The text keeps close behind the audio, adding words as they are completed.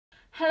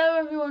Hello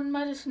everyone,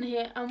 Madison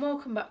here and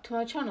welcome back to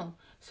my channel.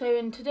 So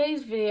in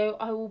today's video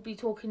I will be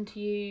talking to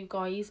you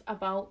guys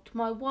about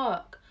my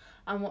work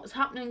and what's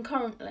happening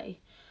currently.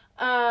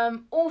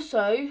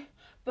 Also,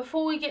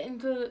 before we get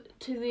into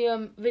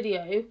the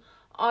video,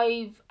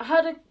 I've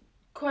had a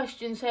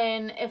question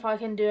saying if I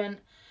can do an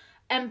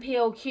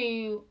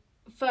MPLQ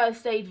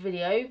first aid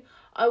video.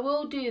 I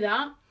will do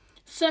that.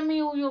 Send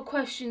me all your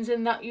questions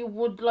in that you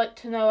would like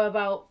to know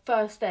about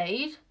first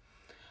aid,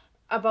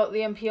 about the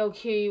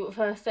MPLQ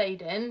first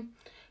aiding,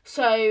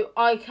 so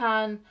I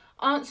can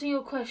answer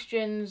your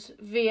questions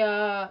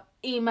via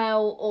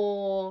email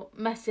or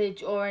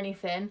message or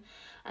anything,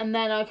 and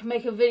then I can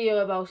make a video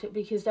about it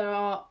because there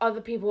are other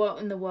people out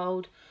in the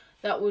world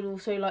that would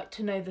also like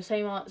to know the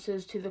same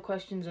answers to the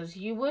questions as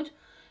you would.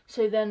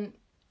 So then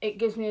it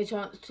gives me a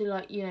chance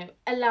to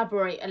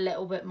elaborate a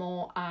little bit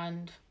more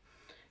and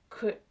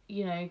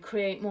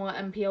create more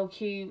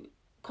MPLQ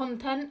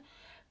content,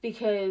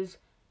 because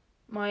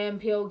my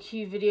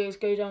MPLQ videos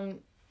go down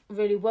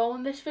really well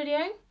in this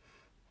video.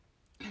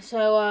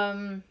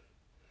 So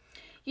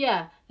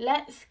yeah,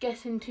 let's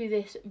get into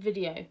this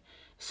video.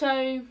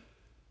 So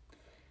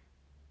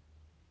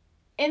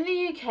in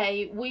the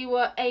UK we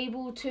were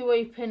able to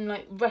open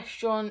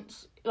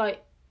restaurants,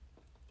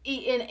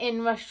 eating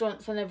in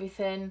restaurants and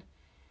everything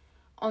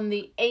on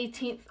the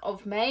 18th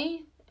of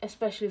May,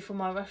 especially for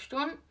my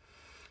restaurant.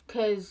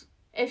 Because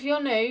if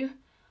you're new,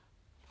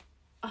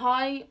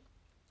 hi,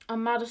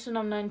 I'm Madison,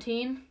 I'm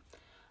 19,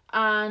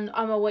 and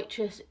I'm a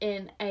waitress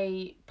in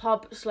a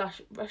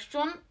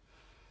pub/restaurant,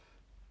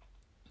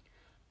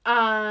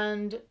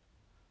 and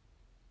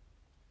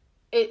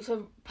it's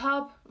a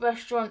pub,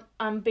 restaurant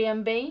and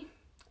B&B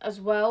as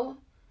well,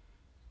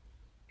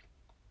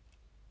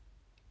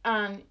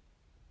 and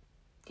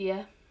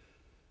yeah,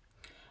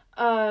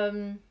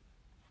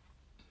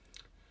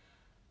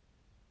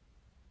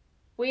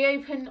 we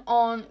opened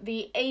on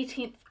the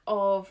 18th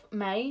of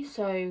May,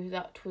 so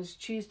that was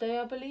Tuesday,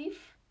 I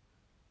believe.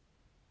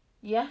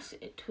 Yes,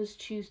 it was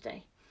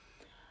Tuesday.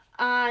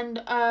 And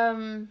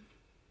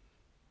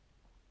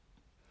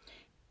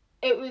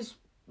it was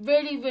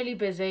really, really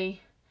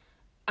busy,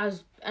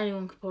 as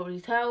anyone could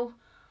probably tell.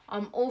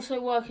 I'm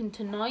also working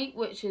tonight,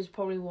 which is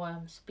probably why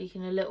I'm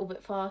speaking a little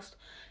bit fast,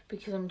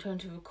 because I'm trying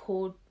to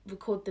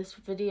record this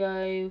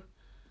video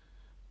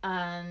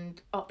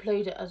and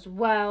upload it, as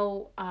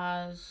well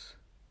as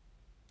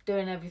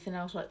doing everything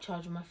else like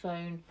charging my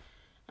phone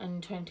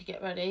and trying to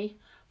get ready.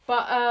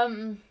 But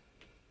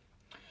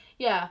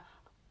yeah,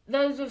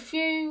 there's a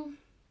few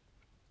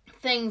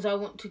things I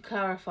want to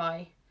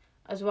clarify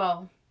as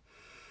well.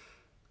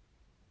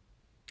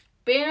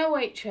 Being a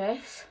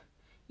waitress,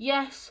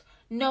 yes,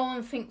 no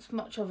one thinks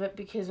much of it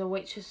because a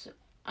waitress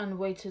and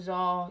waiters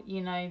are,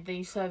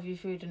 they serve you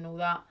food and all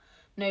that.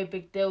 No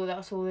big deal,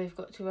 that's all they've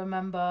got to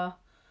remember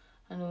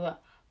and all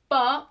that.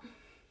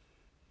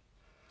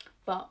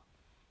 But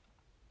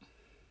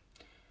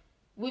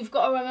we've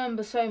got to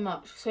remember so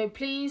much. So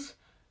please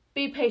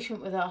be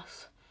patient with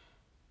us.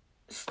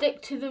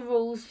 Stick to the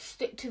rules,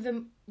 stick to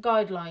the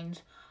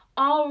guidelines.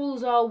 Our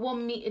rules are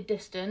 1 metre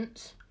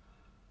distance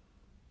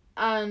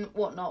and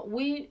whatnot.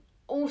 We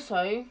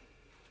also,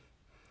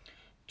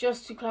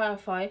 just to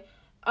clarify,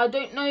 I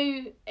don't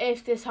know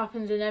if this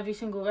happens in every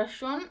single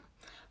restaurant,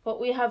 but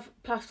we have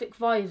plastic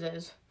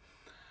visors.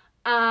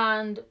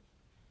 And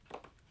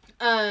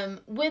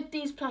with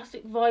these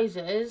plastic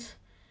visors,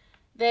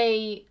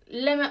 they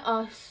limit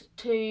us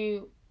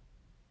to,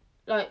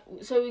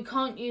 so we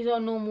can't use our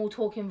normal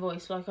talking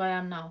voice like I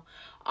am now.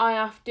 I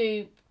have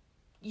to,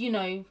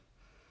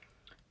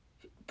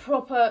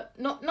 proper,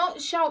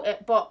 not shout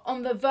it, but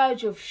on the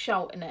verge of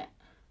shouting it.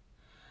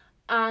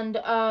 And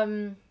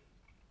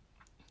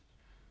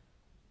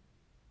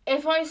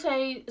if I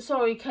say,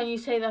 sorry, can you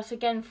say that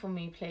again for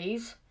me,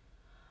 please?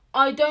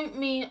 I don't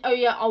mean, oh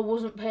yeah, I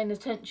wasn't paying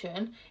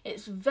attention.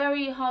 It's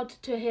very hard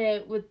to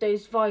hear with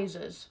those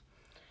visors,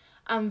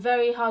 and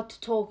very hard to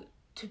talk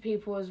to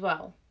people as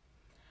well.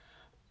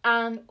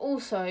 And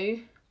also,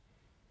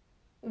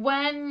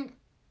 when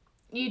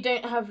you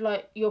don't have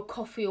your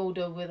coffee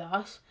order with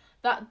us,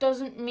 that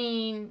doesn't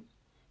mean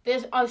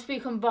this. I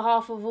speak on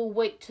behalf of all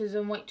waiters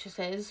and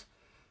waitresses.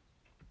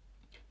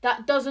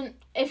 That doesn't,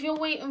 if you're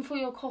waiting for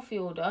your coffee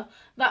order,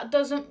 that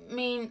doesn't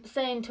mean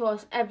saying to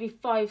us every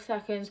 5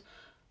 seconds,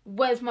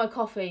 where's my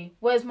coffee?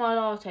 Where's my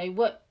latte?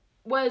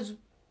 Where's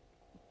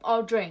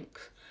our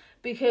drinks?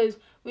 Because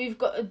we've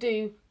got to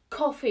do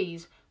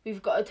coffees.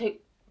 We've got to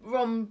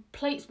run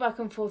plates back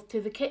and forth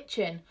to the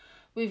kitchen.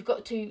 We've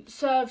got to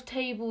serve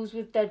tables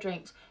with their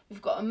drinks.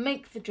 We've got to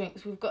make the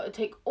drinks. We've got to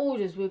take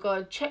orders. We've got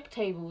to check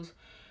tables.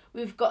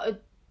 We've got to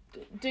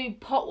do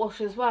pot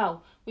wash as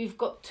well. We've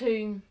got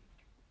to,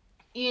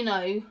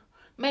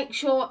 make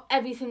sure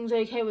everything's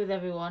okay with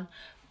everyone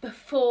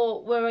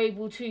before we're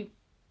able to,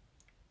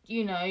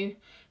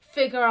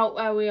 figure out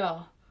where we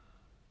are.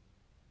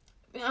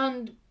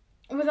 And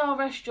with our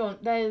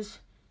restaurant, there's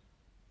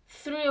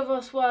 3 of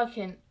us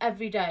working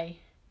every day.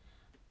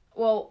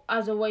 Well,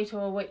 as a waiter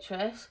or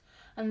waitress,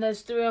 and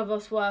there's 3 of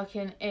us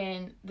working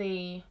in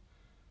the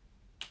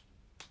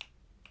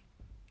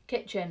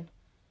kitchen.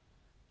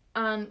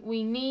 And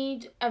we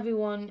need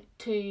everyone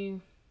to,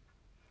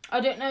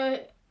 I don't know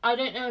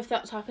if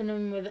that's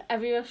happening with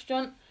every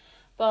restaurant,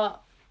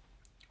 but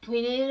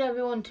we need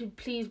everyone to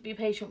please be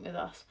patient with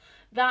us.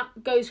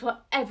 That goes for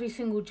every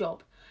single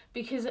job,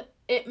 because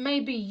it may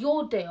be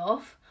your day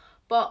off,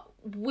 but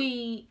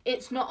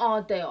it's not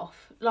our day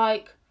off.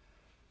 Like,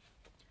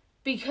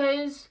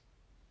 because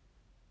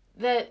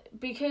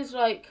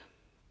like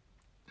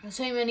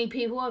so many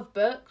people have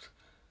booked,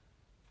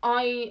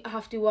 I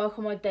have to work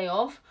on my day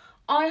off.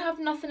 I have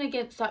nothing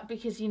against that,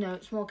 because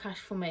it's more cash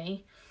for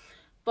me.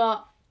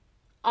 But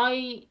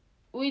we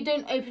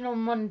don't open on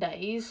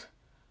Mondays,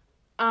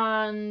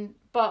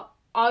 but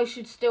I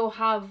should still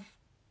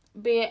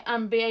be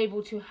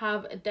able to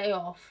have a day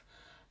off.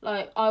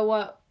 Like, I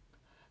work,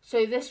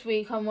 so this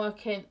week I'm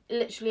working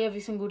literally every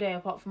single day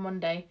apart from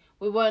Monday.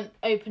 We weren't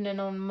opening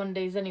on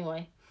Mondays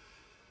anyway.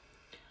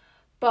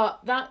 But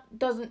that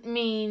doesn't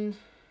mean,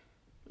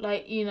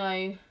 like,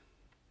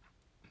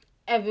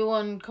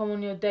 everyone come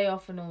on your day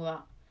off and all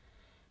that.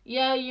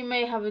 Yeah, you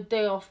may have a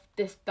day off,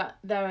 this, that,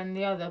 there and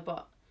the other,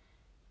 but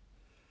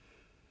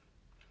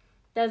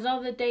there's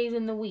other days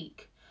in the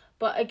week.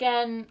 But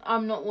again,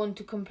 I'm not one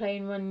to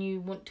complain when you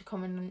want to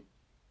come in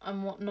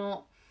and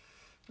whatnot.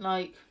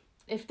 Like,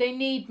 if they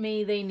need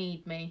me, they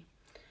need me.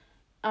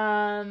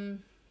 But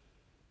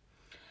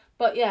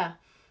yeah,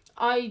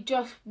 I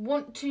just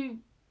want to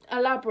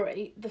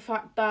elaborate the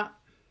fact that,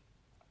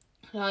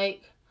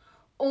 like,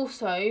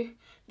 also,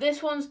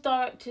 this one's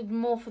directed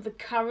more for the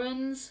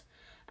Karens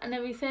and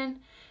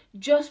everything.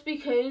 Just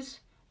because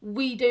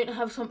we don't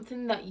have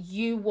something that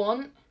you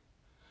want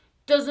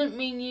doesn't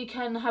mean you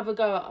can have a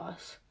go at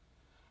us.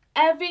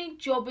 Every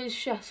job is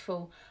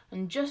stressful,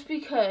 and just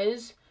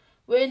because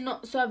we're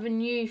not serving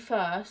you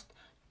first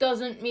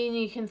doesn't mean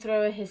you can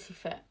throw a hissy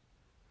fit.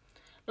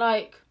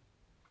 Like,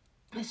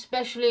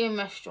 especially in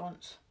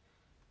restaurants.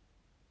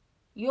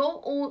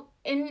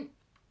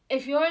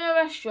 If you're in a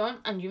restaurant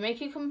and you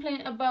make a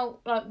complaint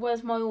about, like,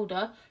 where's my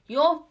order,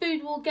 your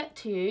food will get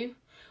to you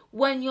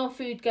when your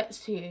food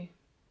gets to you.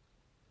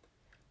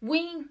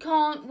 We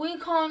can't,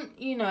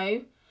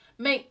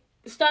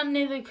 stand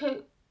near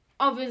the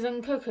ovens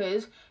and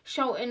cookers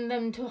shouting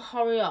them to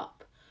hurry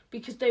up,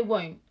 because they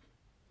won't.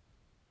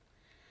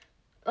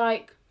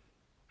 Like,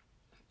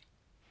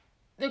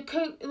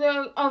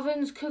 the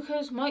ovens,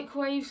 cookers,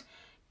 microwaves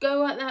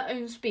go at their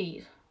own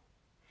speed.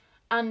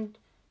 And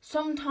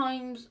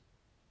sometimes,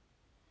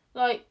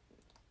 like,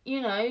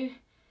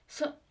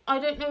 so I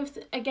don't know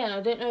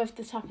if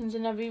this happens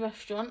in every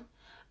restaurant,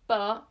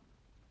 but,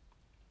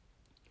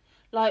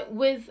 like,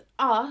 with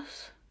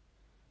us,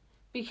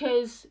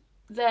 because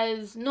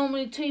there's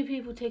normally 2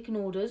 people taking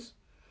orders,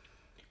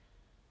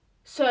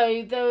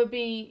 so there would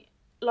be,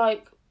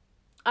 like,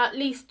 at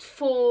least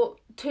 4,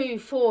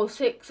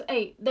 6,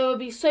 8. There would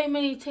be so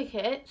many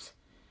tickets,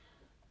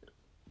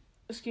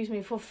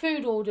 for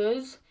food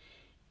orders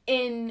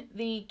in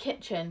the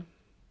kitchen.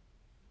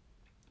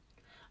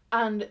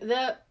 And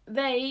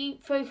they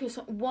focus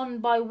one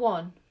by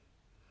one.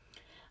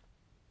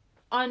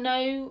 I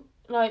know,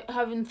 like,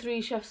 having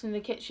 3 chefs in the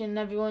kitchen,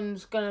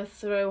 everyone's gonna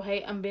throw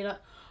hate and be like,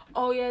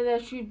 oh yeah, they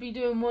should be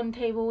doing 1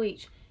 table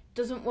each.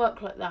 Doesn't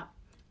work like that.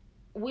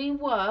 We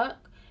work,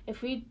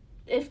 if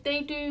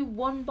they do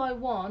 1 by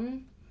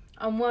 1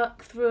 and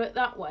work through it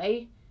that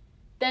way,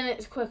 then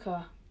it's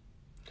quicker.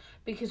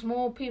 Because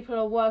more people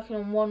are working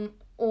on one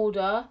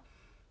order,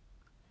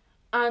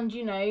 and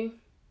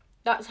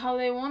that's how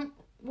they want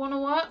to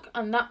work,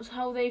 and that's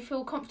how they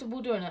feel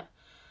comfortable doing it.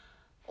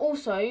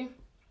 Also,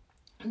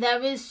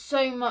 there is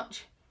so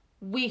much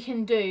we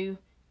can do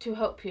to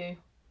help you.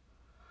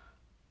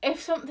 If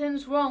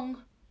something's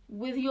wrong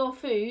with your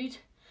food,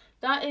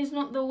 that is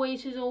not the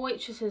waiters or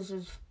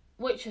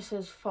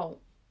waitresses'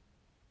 fault.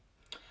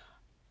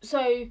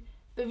 So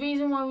the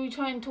reason why we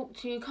try and talk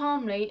to you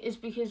calmly is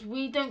because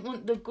we don't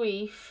want the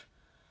grief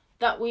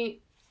that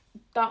we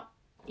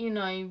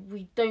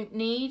don't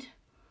need.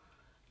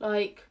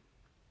 Like,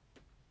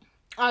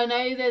 I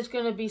know there's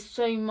going to be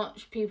so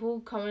much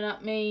people coming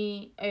at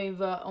me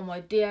over on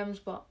my DMs,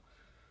 but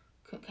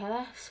couldn't care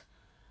less.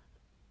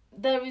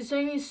 There is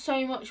only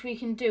so much we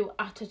can do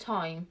at a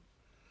time.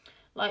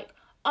 Like,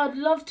 I'd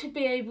love to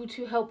be able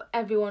to help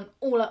everyone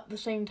all at the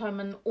same time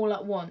and all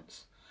at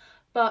once.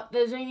 But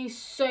there's only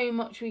so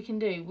much we can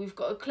do. We've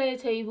got to clear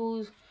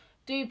tables,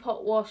 do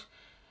pot wash,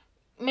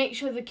 make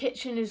sure the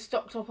kitchen is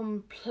stocked up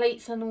on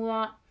plates and all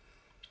that.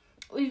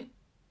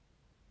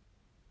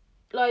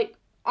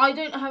 I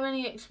don't have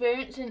any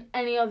experience in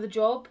any other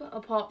job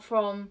apart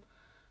from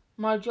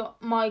my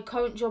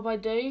current job I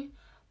do,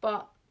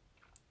 but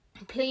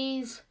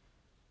please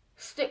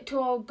stick to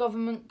the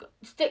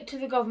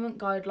government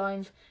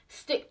guidelines,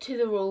 stick to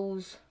the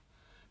rules,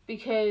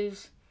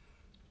 because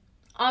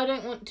I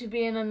don't want to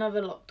be in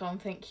another lockdown,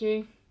 thank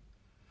you.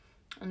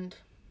 And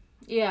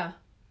yeah,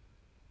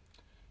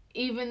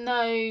 even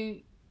though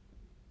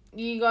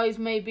you guys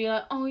may be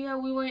like, oh yeah,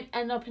 we won't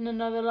end up in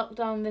another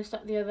lockdown, this,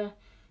 that, the other,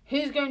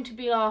 who's going to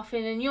be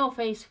laughing in your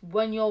face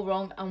when you're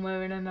wrong and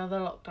we're in another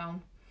lockdown?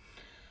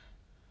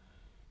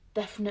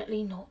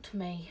 definitely not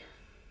me.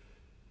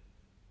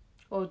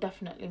 Or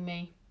definitely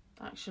me,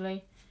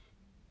 actually.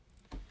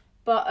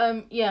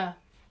 But yeah,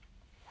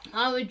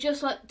 I would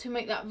just like to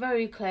make that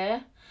very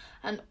clear.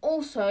 And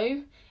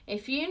also,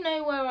 if you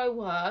know where I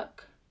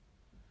work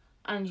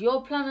and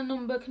your planner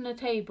number can a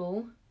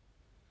table,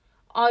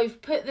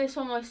 I've put this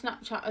on my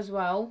Snapchat as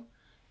well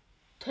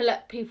to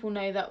let people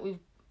know that we've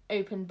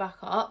opened back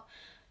up.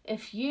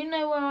 If you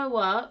know where I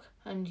work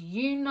and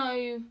you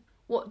know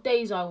what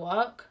days I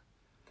work,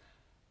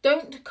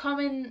 don't come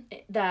in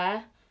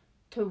there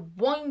to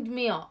wind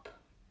me up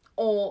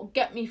or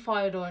get me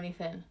fired or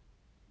anything.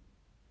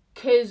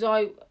 Because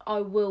I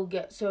will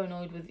get so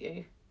annoyed with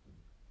you.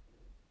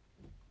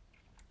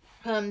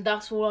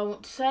 That's all I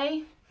want to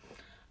say.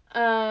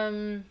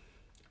 Again,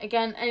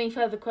 any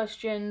further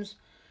questions,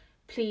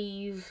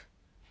 please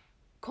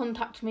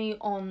contact me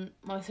on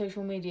my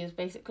social medias,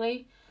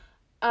 basically.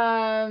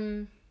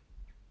 Again,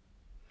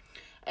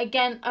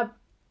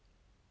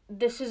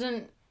 this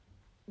isn't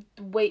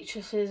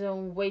waitresses or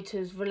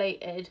waiters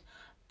related,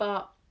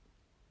 but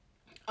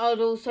I would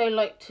also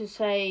like to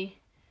say,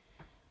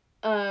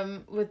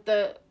 with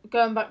the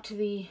going back to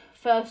the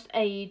first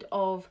aid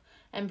of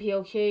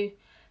NPLQ,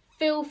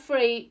 feel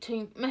free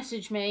to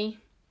message me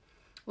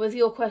with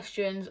your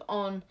questions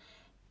on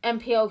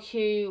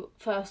NPLQ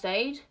first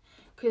aid,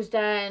 because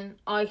then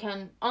I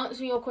can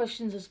answer your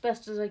questions as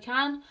best as I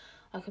can.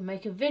 I can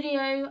make a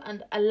video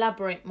and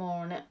elaborate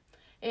more on it.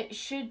 It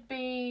should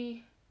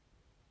be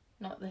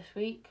not this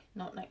week,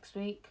 not next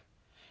week.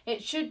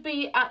 It should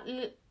be at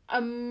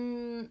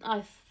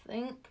I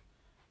think,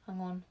 hang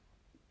on.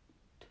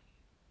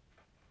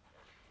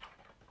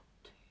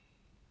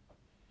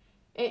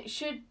 It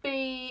should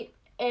be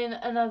in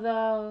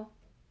another.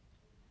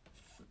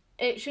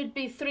 It should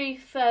be 3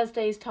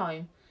 Thursdays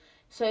time.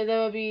 So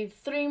there will be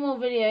 3 more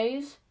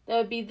videos. There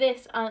will be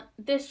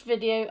this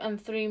video and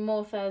 3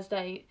 more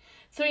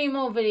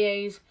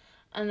videos,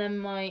 and then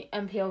my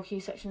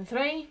NPLQ section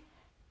 3.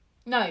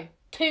 No,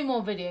 2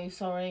 more videos,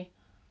 sorry.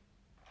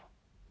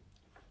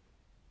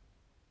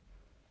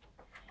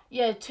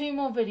 Yeah, 2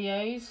 more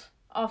videos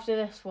after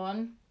this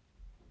one,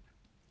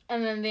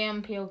 and then the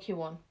NPLQ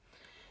one.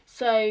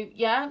 So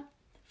yeah,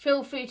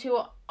 feel free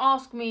to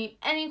ask me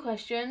any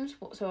questions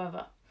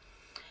whatsoever.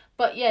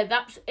 But yeah,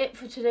 that's it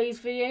for today's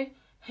video.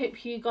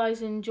 Hope you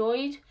guys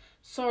enjoyed.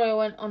 Sorry I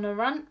went on a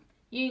rant.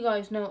 You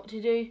guys know what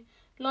to do.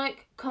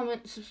 Like,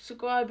 comment,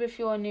 subscribe if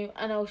you are new,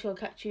 and I shall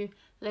catch you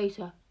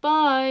later.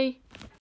 Bye!